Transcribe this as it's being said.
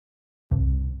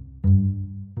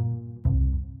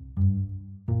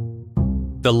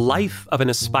The life of an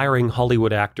aspiring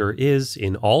Hollywood actor is,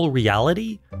 in all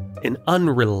reality, an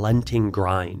unrelenting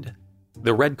grind.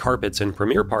 The red carpets and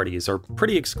premiere parties are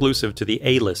pretty exclusive to the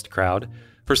A-list crowd.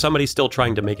 For somebody still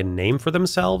trying to make a name for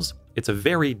themselves, it's a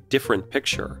very different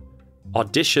picture.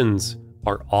 Auditions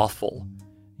are awful.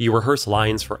 You rehearse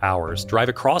lines for hours, drive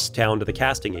across town to the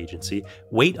casting agency,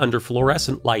 wait under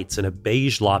fluorescent lights in a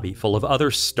beige lobby full of other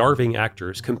starving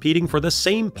actors competing for the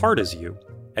same part as you.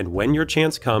 And when your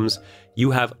chance comes, you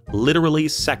have literally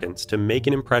seconds to make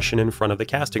an impression in front of the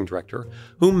casting director,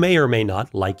 who may or may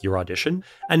not like your audition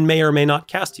and may or may not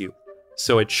cast you.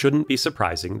 So it shouldn't be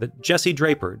surprising that Jessie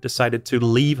Draper decided to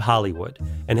leave Hollywood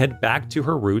and head back to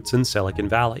her roots in Silicon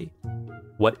Valley.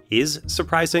 What is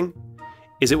surprising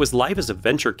is it was life as a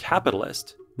venture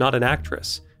capitalist, not an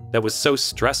actress, that was so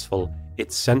stressful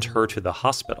it sent her to the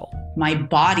hospital. My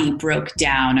body broke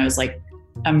down. I was like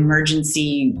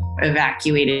emergency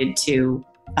evacuated to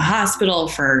a hospital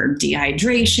for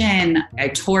dehydration. I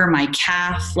tore my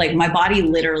calf. Like my body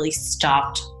literally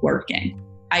stopped working.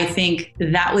 I think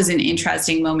that was an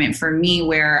interesting moment for me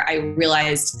where I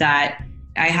realized that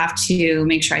I have to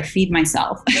make sure I feed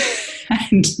myself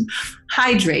and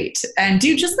hydrate and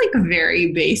do just like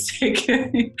very basic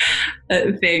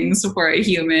things for a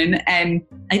human. And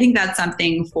I think that's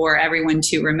something for everyone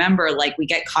to remember. Like we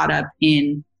get caught up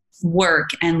in work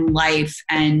and life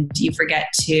and you forget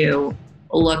to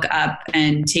look up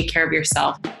and take care of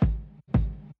yourself.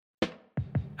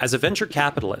 As a venture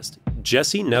capitalist,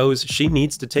 Jessie knows she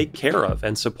needs to take care of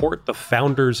and support the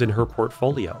founders in her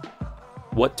portfolio.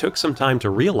 What took some time to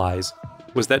realize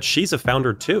was that she's a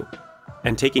founder too,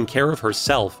 and taking care of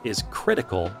herself is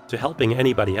critical to helping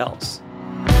anybody else.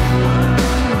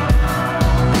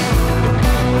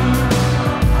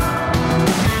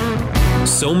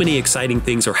 So many exciting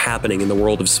things are happening in the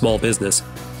world of small business,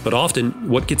 but often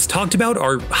what gets talked about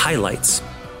are highlights.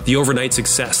 The overnight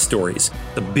success stories,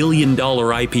 the billion-dollar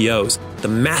IPOs, the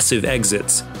massive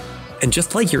exits. And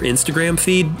just like your Instagram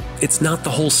feed, it's not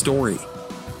the whole story.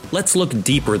 Let's look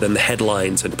deeper than the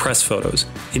headlines and press photos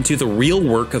into the real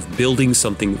work of building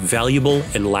something valuable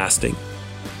and lasting.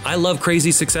 I love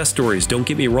crazy success stories, don't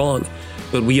get me wrong,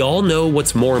 but we all know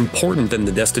what's more important than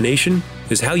the destination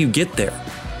is how you get there,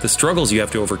 the struggles you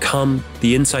have to overcome,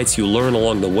 the insights you learn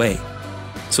along the way.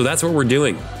 So that's what we're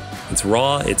doing. It's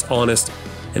raw, it's honest,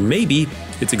 and maybe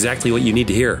it's exactly what you need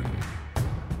to hear.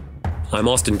 I'm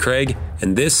Austin Craig,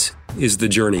 and this is The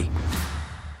Journey.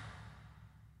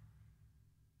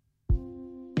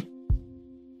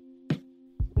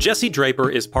 Jessie Draper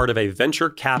is part of a venture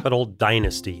capital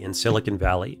dynasty in Silicon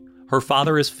Valley. Her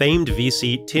father is famed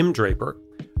VC Tim Draper.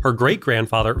 Her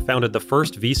great-grandfather founded the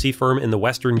first VC firm in the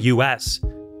Western US.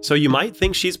 So you might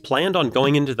think she's planned on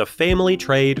going into the family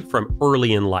trade from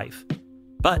early in life.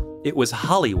 But it was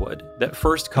Hollywood that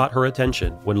first caught her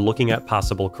attention when looking at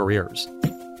possible careers.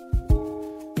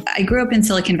 I grew up in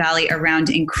Silicon Valley around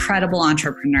incredible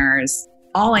entrepreneurs.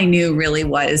 All I knew really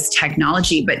was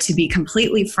technology, but to be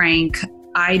completely frank,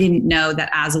 I didn't know that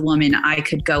as a woman, I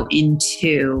could go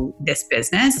into this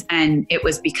business. And it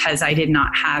was because I did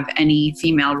not have any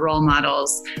female role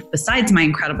models besides my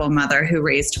incredible mother who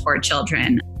raised 4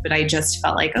 children. But I just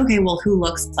felt like, okay, well, who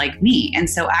looks like me? And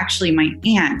so actually my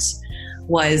aunt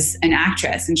was an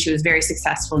actress and she was very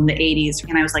successful in the 80s.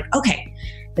 And I was like, okay,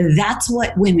 that's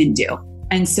what women do.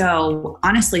 And so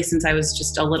honestly, since I was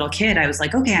just a little kid, I was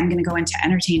like, okay, I'm going to go into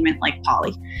entertainment like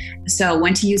Polly. So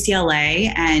went to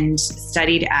UCLA and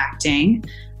studied acting.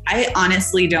 I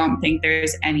honestly don't think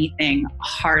there's anything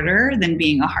harder than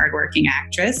being a hardworking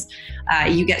actress.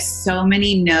 You get so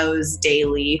many no's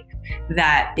daily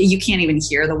that you can't even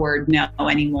hear the word no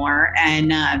anymore.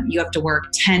 And you have to work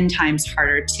 10 times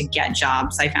harder to get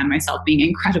jobs. I found myself being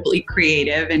incredibly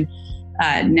creative and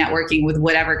networking with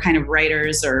whatever kind of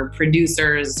writers or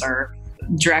producers or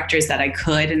directors that I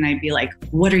could. And I'd be like,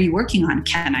 what are you working on?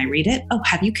 Can I read it? Oh,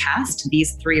 have you cast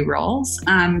these 3 roles?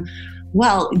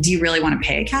 Well, do you really want to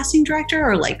pay a casting director?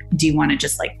 Or like, do you want to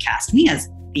just like cast me as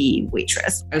the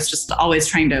waitress? I was just always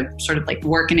trying to sort of like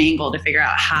work an angle to figure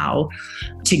out how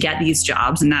to get these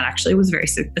jobs. And that actually was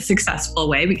a successful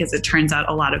way because it turns out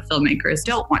a lot of filmmakers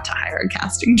don't want to hire a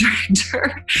casting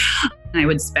director. And I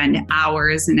would spend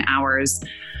hours and hours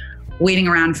waiting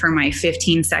around for my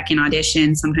 15-second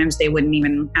audition. Sometimes they wouldn't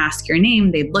even ask your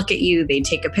name. They'd look at you, they'd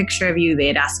take a picture of you,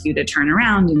 they'd ask you to turn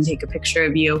around and take a picture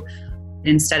of you.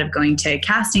 Instead of going to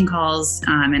casting calls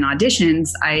and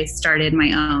auditions, I started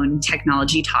my own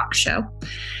technology talk show.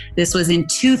 This was in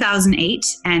 2008,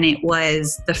 and it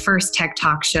was the first tech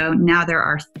talk show. Now there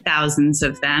are thousands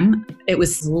of them. It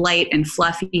was light and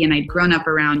fluffy, and I'd grown up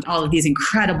around all of these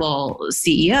incredible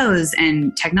CEOs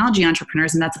and technology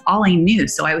entrepreneurs, and that's all I knew.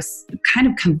 So I was kind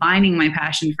of combining my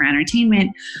passion for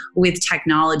entertainment with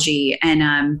technology.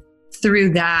 And through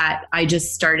that, I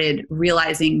just started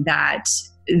realizing that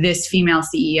this female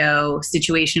CEO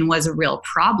situation was a real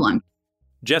problem.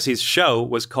 Jessie's show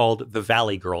was called The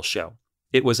Valley Girl Show.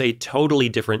 It was a totally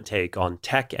different take on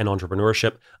tech and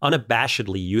entrepreneurship,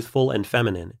 unabashedly youthful and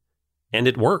feminine. And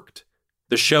it worked.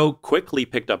 The show quickly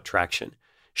picked up traction.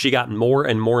 She got more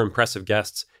and more impressive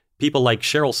guests, people like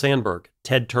Sheryl Sandberg,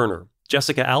 Ted Turner,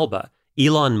 Jessica Alba,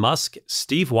 Elon Musk,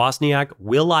 Steve Wozniak,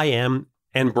 will.i.am,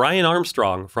 and Brian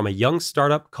Armstrong from a young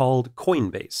startup called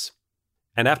Coinbase.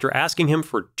 And after asking him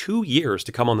for 2 years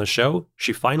to come on the show,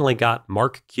 she finally got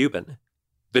Mark Cuban.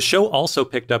 The show also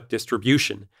picked up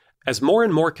distribution, as more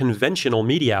and more conventional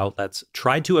media outlets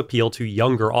tried to appeal to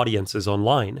younger audiences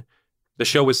online. The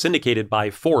show was syndicated by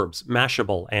Forbes,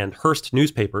 Mashable, and Hearst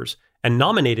newspapers, and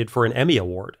nominated for an Emmy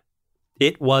Award.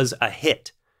 It was a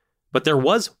hit. But there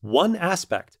was one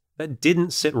aspect that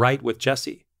didn't sit right with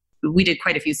Jessie. We did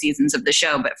quite a few seasons of the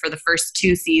show, but for the first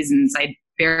 2 seasons, I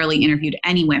barely interviewed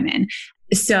any women.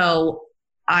 So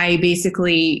I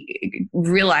basically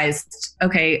realized,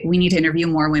 okay, we need to interview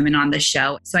more women on the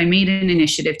show. So I made an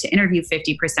initiative to interview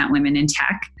 50% women in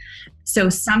tech. So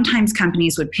sometimes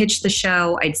companies would pitch the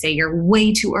show. I'd say, you're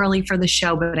way too early for the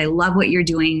show, but I love what you're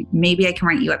doing. Maybe I can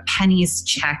write you a pennies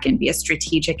check and be a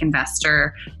strategic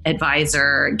investor,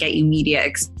 advisor, get you media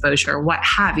exposure, what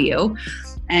have you.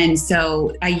 And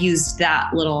so I used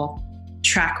that little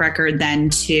track record then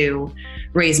to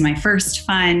raise my first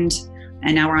fund.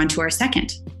 And now we're on to our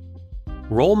second.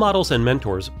 Role models and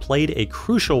mentors played a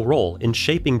crucial role in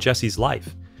shaping Jessie's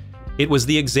life. It was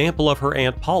the example of her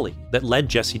Aunt Polly that led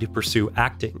Jessie to pursue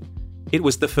acting. It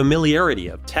was the familiarity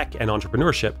of tech and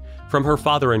entrepreneurship from her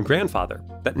father and grandfather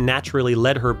that naturally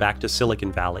led her back to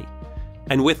Silicon Valley.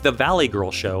 And with the Valley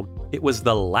Girl Show, it was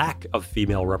the lack of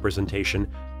female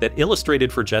representation that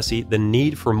illustrated for Jessie the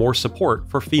need for more support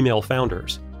for female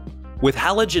founders. With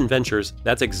Halogen Ventures,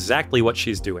 that's exactly what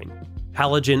she's doing.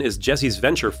 Halogen is Jessie's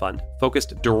venture fund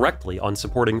focused directly on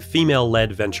supporting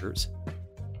female-led ventures.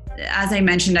 As I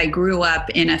mentioned, I grew up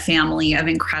in a family of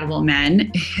incredible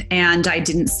men, and I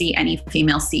didn't see any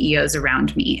female CEOs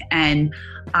around me. And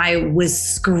I was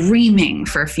screaming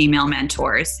for female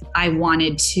mentors. I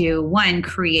wanted to, one,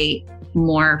 create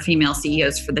more female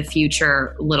CEOs for the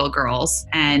future little girls.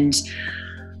 And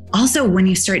also, when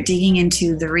you start digging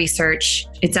into the research,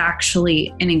 it's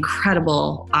actually an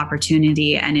incredible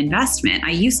opportunity and investment.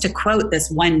 I used to quote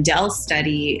this one Dell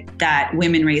study that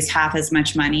women raise half as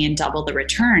much money and double the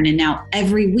return. And now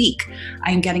every week,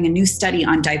 I'm getting a new study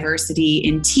on diversity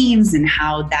in teams and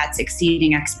how that's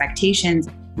exceeding expectations.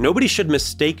 Nobody should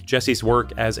mistake Jessie's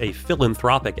work as a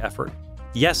philanthropic effort.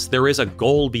 Yes, there is a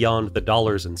goal beyond the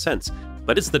dollars and cents,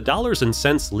 but it's the dollars and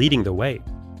cents leading the way.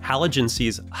 Halogen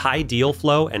sees high deal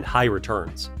flow and high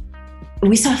returns.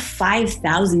 We saw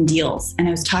 5,000 deals, and I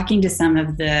was talking to some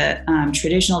of the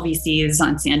traditional VCs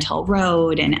on Sand Hill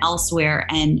Road and elsewhere,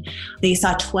 and they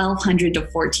saw 1,200 to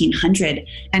 1,400.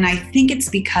 And I think it's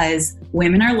because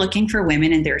women are looking for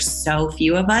women, and there's so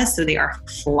few of us, so they are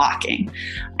flocking.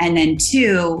 And then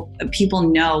 2, people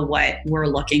know what we're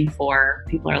looking for.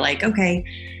 People are like, okay,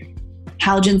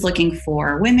 Halogen's looking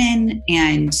for women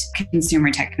and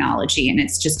consumer technology, and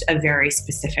it's just a very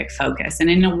specific focus. And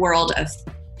in a world of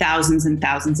thousands and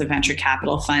thousands of venture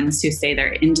capital funds who say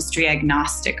they're industry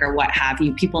agnostic or what have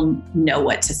you, people know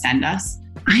what to send us.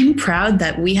 I'm proud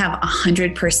that we have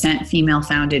 100%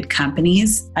 female-founded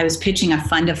companies. I was pitching a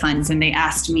fund of funds, and they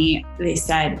asked me, they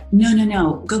said,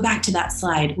 no, go back to that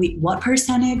slide. Wait, what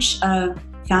percentage of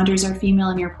founders are female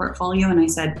in your portfolio? And I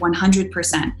said,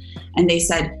 100%. And they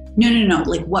said, no,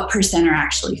 like what percent are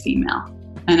actually female?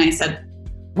 And I said,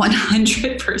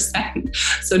 100%.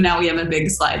 So now we have a big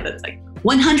slide that's like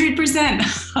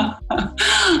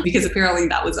 100%, because apparently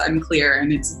that was unclear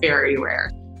and it's very rare.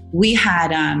 We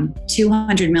had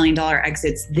 $200 million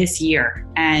exits this year.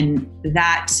 And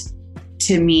that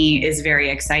to me is very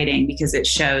exciting because it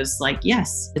shows like,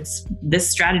 yes, this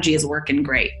strategy is working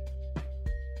great.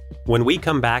 When we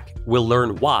come back, we'll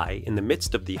learn why, in the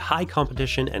midst of the high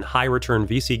competition and high return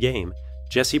VC game,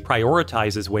 Jessie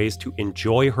prioritizes ways to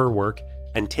enjoy her work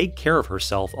and take care of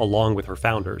herself along with her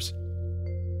founders.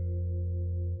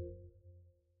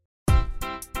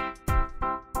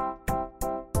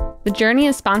 The Journey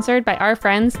is sponsored by our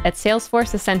friends at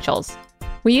Salesforce Essentials.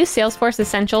 We use Salesforce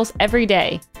Essentials every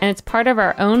day, and it's part of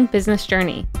our own business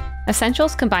journey.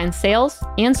 Essentials combines sales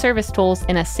and service tools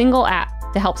in a single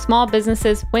app to help small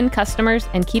businesses win customers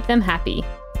and keep them happy.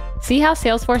 See how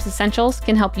Salesforce Essentials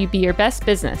can help you be your best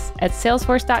business at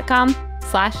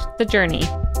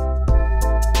salesforce.com/thejourney.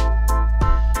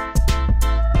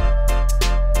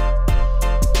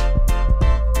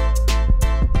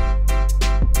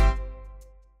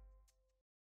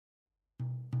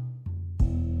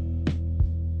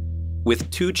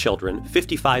 With 2 children,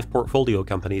 55 portfolio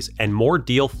companies, and more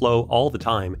deal flow all the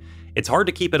time, it's hard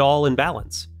to keep it all in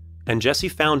balance. And Jessie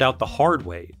found out the hard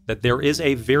way that there is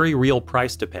a very real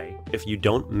price to pay if you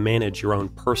don't manage your own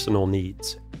personal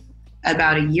needs.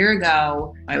 About a year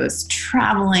ago, I was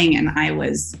traveling and I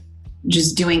was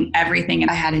just doing everything. And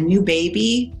I had a new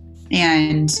baby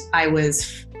and I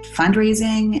was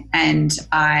fundraising and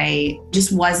I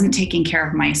just wasn't taking care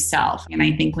of myself. And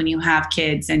I think when you have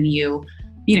kids and you're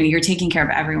taking care of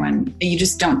everyone, you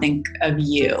just don't think of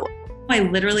you. I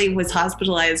literally was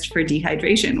hospitalized for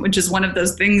dehydration, which is one of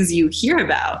those things you hear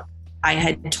about. I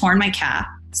had torn my calf,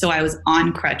 so I was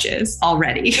on crutches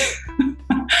already.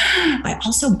 I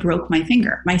also broke my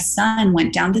finger. My son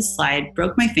went down this slide,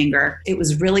 broke my finger. It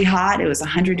was really hot. It was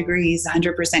 100 degrees,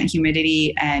 100%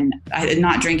 humidity, and I was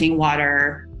not drinking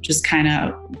water, just kind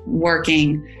of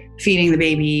working, feeding the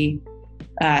baby,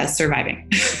 surviving.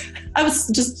 I was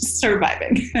just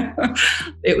surviving.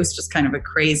 It was just kind of a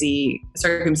crazy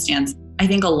circumstance. I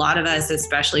think a lot of us,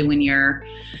 especially when you're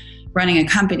running a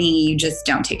company, you just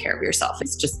don't take care of yourself.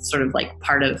 It's just sort of like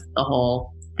part of the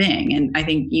whole thing. And I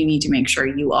think you need to make sure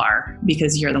you are,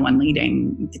 because you're the one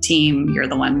leading the team. You're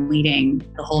the one leading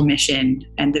the whole mission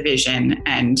and the vision.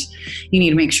 And you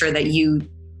need to make sure that you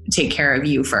take care of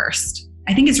you first.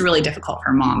 I think it's really difficult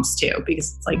for moms too,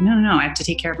 because it's like, no, I have to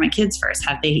take care of my kids first.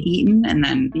 Have they eaten? And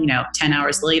then, 10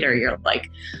 hours later, you're like,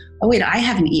 oh wait, I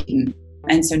haven't eaten.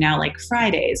 And so now like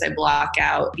Fridays, I block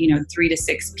out, 3 to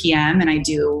 6 p.m. and I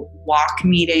do walk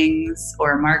meetings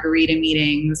or margarita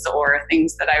meetings or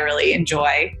things that I really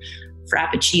enjoy,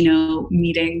 Frappuccino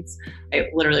meetings. I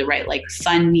literally write like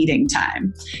fun meeting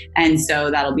time. And so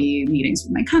that'll be meetings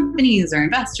with my companies or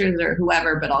investors or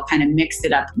whoever, but I'll kind of mix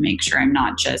it up and make sure I'm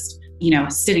not just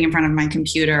sitting in front of my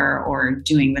computer or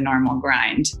doing the normal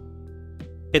grind.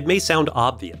 It may sound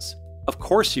obvious. Of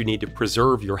course you need to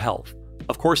preserve your health.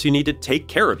 Of course you need to take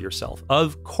care of yourself.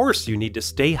 Of course you need to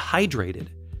stay hydrated.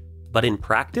 But in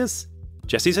practice,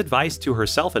 Jessie's advice to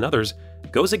herself and others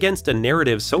goes against a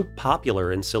narrative so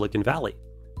popular in Silicon Valley.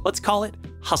 Let's call it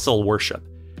hustle worship.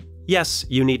 Yes,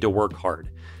 you need to work hard,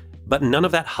 but none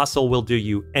of that hustle will do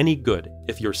you any good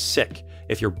if you're sick,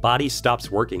 if your body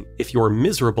stops working, if you're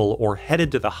miserable or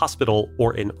headed to the hospital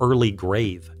or an early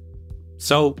grave.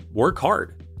 So work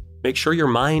hard. Make sure your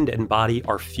mind and body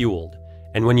are fueled.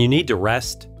 And when you need to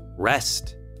rest,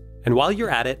 rest. And while you're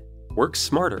at it, work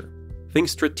smarter. Think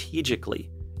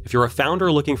strategically. If you're a founder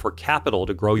looking for capital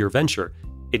to grow your venture,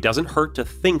 it doesn't hurt to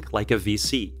think like a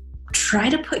VC. Try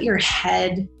to put your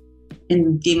head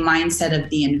in the mindset of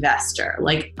the investor.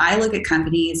 Like I look at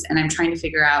companies and I'm trying to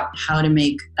figure out how to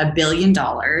make $1 billion.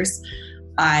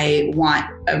 I want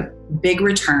a big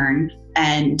return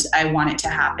and I want it to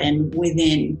happen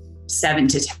within 7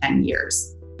 to 10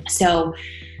 years. So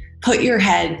put your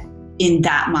head in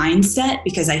that mindset,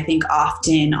 because I think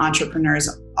often entrepreneurs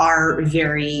are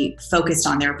very focused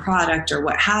on their product or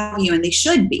what have you, and they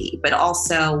should be. But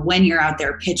also when you're out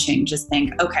there pitching, just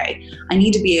think, okay, I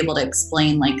need to be able to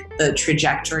explain like the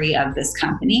trajectory of this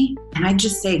company. And I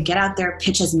just say, get out there,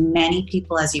 pitch as many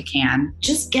people as you can.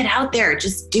 Just get out there,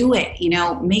 just do it,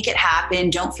 make it happen.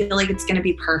 Don't feel like it's going to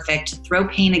be perfect. Throw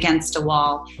paint against a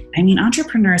wall. I mean,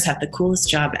 entrepreneurs have the coolest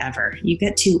job ever. You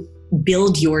get to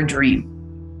build your dream.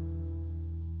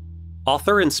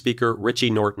 Author and speaker Richie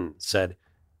Norton said,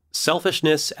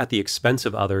 "Selfishness at the expense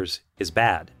of others is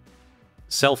bad.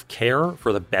 Self-care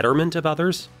for the betterment of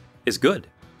others is good."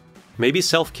 Maybe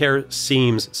self-care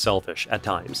seems selfish at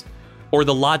times, or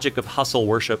the logic of hustle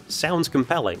worship sounds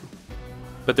compelling.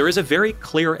 But there is a very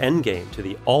clear endgame to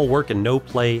the all work and no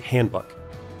play handbook.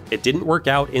 It didn't work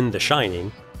out in The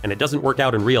Shining, and it doesn't work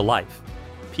out in real life.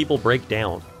 People break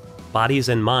down. Bodies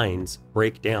and minds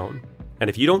break down.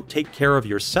 And if you don't take care of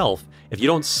yourself, if you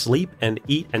don't sleep and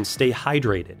eat and stay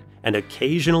hydrated, and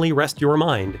occasionally rest your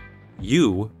mind,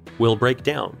 you will break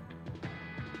down.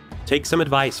 Take some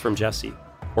advice from Jessie,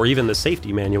 or even the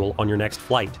safety manual on your next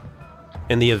flight.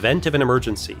 In the event of an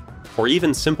emergency, or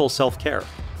even simple self-care,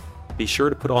 be sure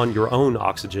to put on your own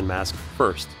oxygen mask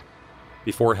first,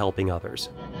 before helping others.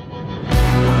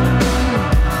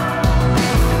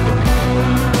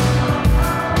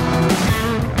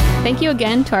 Thank you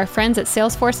again to our friends at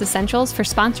Salesforce Essentials for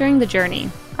sponsoring the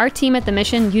journey. Our team at The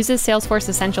Mission uses Salesforce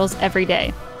Essentials every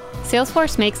day.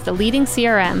 Salesforce makes the leading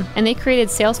CRM, and they created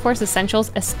Salesforce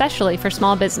Essentials especially for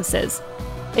small businesses.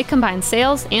 It combines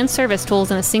sales and service tools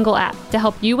in a single app to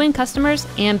help you win customers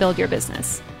and build your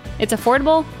business. It's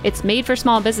affordable, it's made for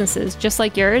small businesses just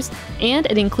like yours, and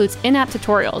it includes in-app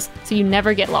tutorials so you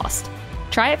never get lost.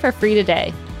 Try it for free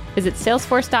today. Visit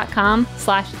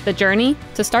salesforce.com/thejourney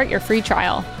to start your free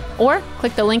trial, or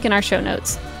click the link in our show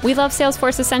notes. We love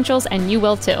Salesforce Essentials, and you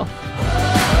will too.